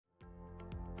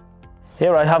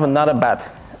Here I have another bat.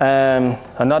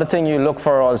 Another thing you look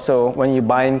for also when you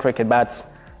buy in cricket bats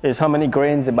is how many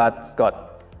grains the bat's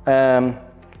got.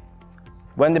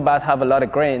 When the bat have a lot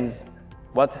of grains,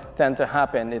 what tends to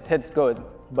happen, it hits good,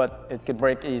 but it could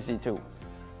break easy too.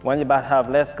 When the bat have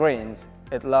less grains,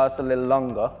 it lasts a little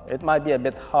longer. It might be a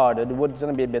bit harder, the wood's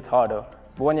gonna be a bit harder,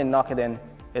 but when you knock it in,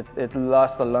 it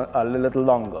lasts a little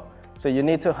longer. So you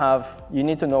need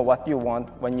to know what you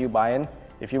want when you buy in.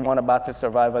 If you want a bat to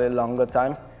survive a little longer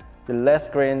time, the less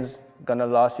grains gonna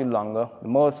last you longer. The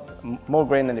more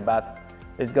grain in the bat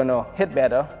is gonna hit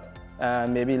better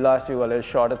and maybe last you a little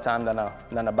shorter time than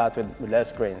a bat with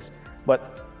less grains.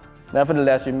 But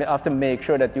nevertheless, you have to make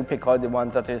sure that you pick out the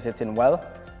ones that is hitting well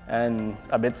and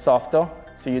a bit softer,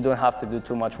 so you don't have to do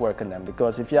too much work on them.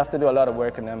 Because if you have to do a lot of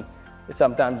work on them,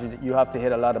 sometimes you have to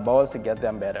hit a lot of balls to get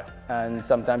them better. And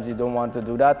sometimes you don't want to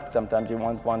do that. Sometimes you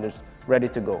want one that's ready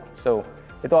to go. So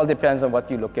it all depends on what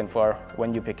you're looking for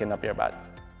when you're picking up your bats.